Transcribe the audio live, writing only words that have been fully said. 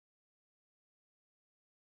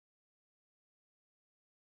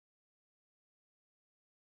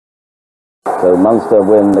So Munster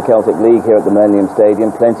win the Celtic League here at the Millennium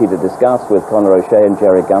Stadium. Plenty to discuss with Conor O'Shea and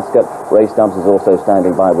Jerry Guscott. Ray Stubbs is also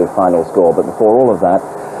standing by with final score. But before all of that,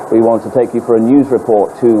 we want to take you for a news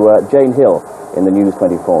report to Jane Hill in the News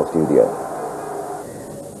 24 studio.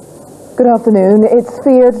 Good afternoon. It's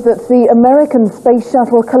feared that the American Space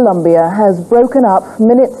Shuttle Columbia has broken up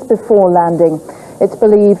minutes before landing. It's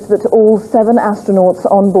believed that all 7 astronauts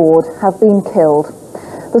on board have been killed.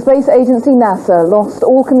 The space agency NASA lost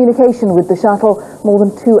all communication with the shuttle more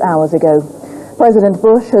than 2 hours ago. President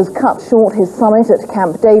Bush has cut short his summit at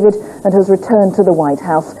Camp David and has returned to the White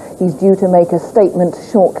House. He's due to make a statement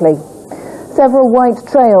shortly. Several white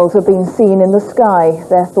trails have been seen in the sky.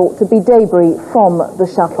 They're thought to be debris from the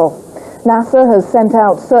shuttle. NASA has sent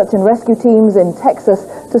out search and rescue teams in Texas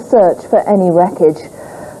to search for any wreckage.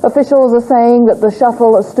 Officials are saying that the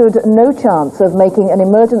shuttle stood no chance of making an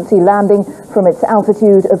emergency landing from its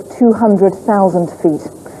altitude of 200,000 feet.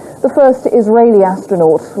 The first Israeli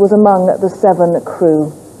astronaut was among the 7 crew.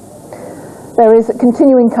 There is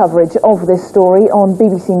continuing coverage of this story on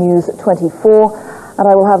BBC News 24, and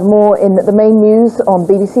I will have more in the main news on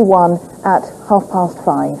BBC One at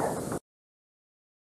 5:30.